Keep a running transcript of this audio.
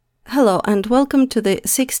Hello and welcome to the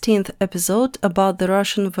 16th episode about the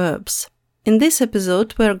Russian verbs. In this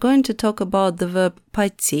episode, we are going to talk about the verb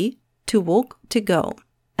пойти, to walk, to go.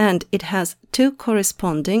 And it has two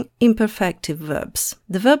corresponding imperfective verbs.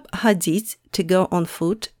 The verb ходить, to go on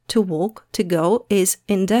foot, to walk, to go, is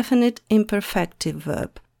indefinite imperfective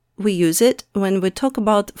verb. We use it when we talk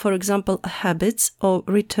about, for example, habits or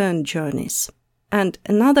return journeys. And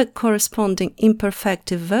another corresponding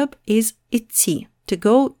imperfective verb is идти, to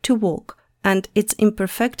go, to walk, and its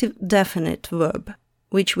imperfective definite verb,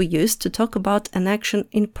 which we use to talk about an action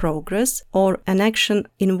in progress or an action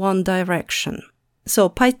in one direction. So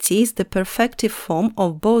пойти is the perfective form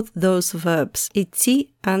of both those verbs,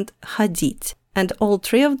 идти and ходить, and all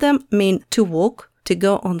three of them mean to walk, to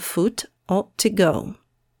go on foot, or to go.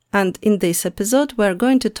 And in this episode, we are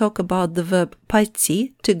going to talk about the verb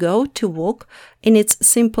пойти, to go, to walk, in its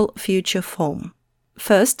simple future form.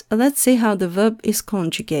 First, let's see how the verb is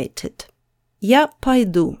conjugated. Я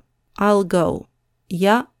пойду, I'll go.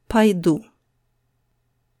 Я пойду.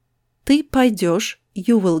 Ты пойдешь,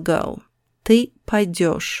 you will go. Ты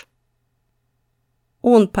пойдешь.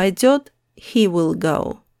 Он пойдет, he will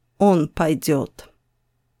go. Он пойдет.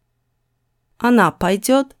 Она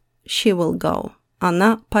пойдет, she will go.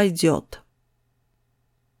 Она пойдет.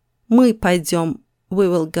 Мы пойдем, we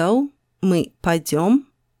will go. Мы пойдем.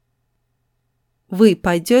 Вы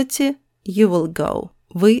пойдете, you will go.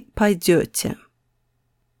 Вы пойдете.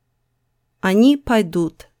 Они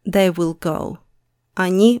пойдут, they will go.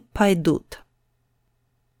 Они пойдут.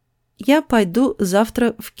 Я пойду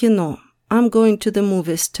завтра в кино. I'm going to the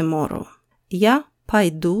movies tomorrow. Я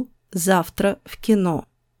пойду завтра в кино.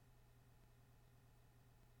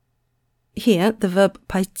 Here, the verb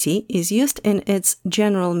пойти is used in its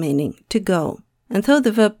general meaning, to go. And though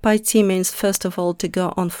the verb пойти means first of all to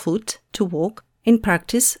go on foot, to walk, in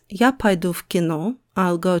practice, я пойду в кино,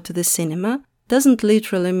 I'll go to the cinema, doesn't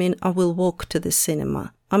literally mean I will walk to the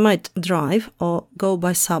cinema. I might drive or go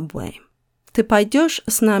by subway. Ты пойдешь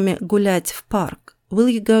с нами гулять в парк? Will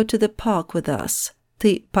you go to the park with us?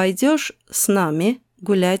 Ты пойдешь с нами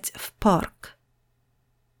гулять в парк?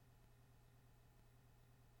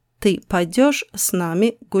 Ты пойдешь с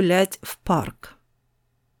нами гулять в парк?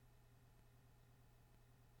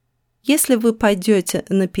 Если вы пойдете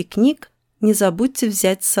на пикник, не забудьте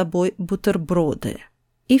взять с собой бутерброды.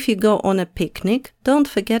 If you go on a picnic, don't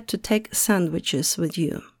forget to take sandwiches with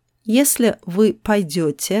you. Если вы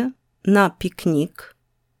пойдете на пикник,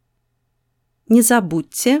 не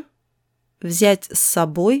забудьте взять с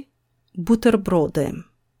собой бутерброды.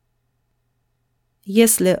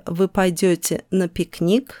 Если вы пойдете на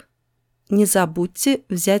пикник, не забудьте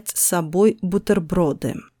взять с собой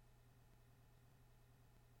бутерброды.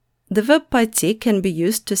 The verb пойти can be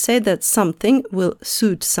used to say that something will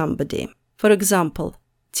suit somebody. For example,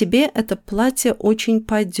 тебе это платье очень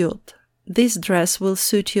пойдет. This dress will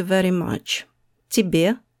suit you very much.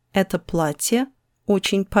 Тебе это платье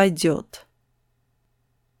очень пойдет.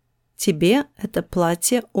 Тебе это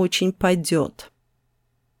платье очень пойдет.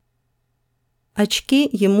 Очки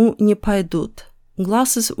ему не пойдут.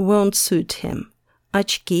 Glasses won't suit him.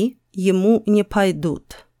 Очки ему не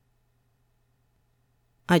пойдут.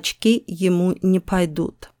 Очки ему не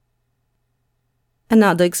пойдут.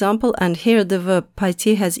 Another example, and here the verb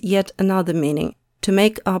пойти has yet another meaning. To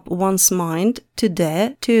make up one's mind, to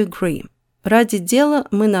dare, to agree. Ради дела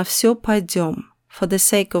мы на все пойдем. For the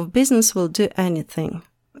sake of business we'll do anything.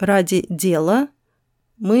 Ради дела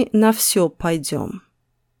мы на все пойдем.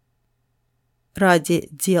 Ради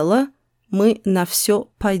дела мы на все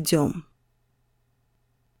пойдем.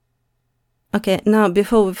 Okay, now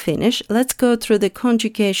before we finish, let's go through the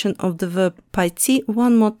conjugation of the verb пойти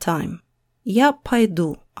one more time. Я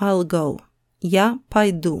пойду, I'll go. Я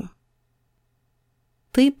пойду.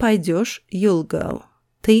 Ты пойдешь, you'll go.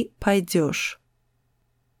 Ты пойдешь.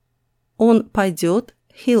 Он пойдет,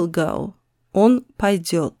 he'll go. Он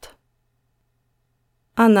пойдет.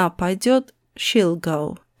 Она пойдет, she'll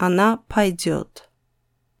go. Она пойдет.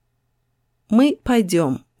 Мы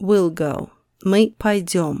пойдем, we'll go. Мы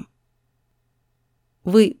пойдем.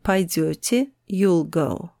 Вы пойдете, you'll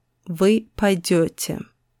go. Вы пойдете.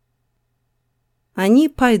 Они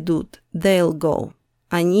пойдут, they'll go.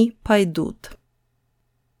 Они пойдут.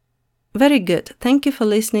 Very good. Thank you for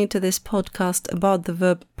listening to this podcast about the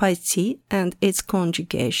verb пойти and its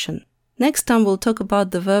conjugation. Next time we'll talk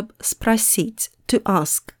about the verb спросить, to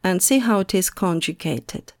ask, and see how it is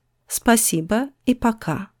conjugated. Спасибо и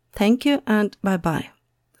пока. Thank you and bye-bye.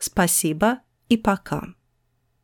 Спасибо и пока.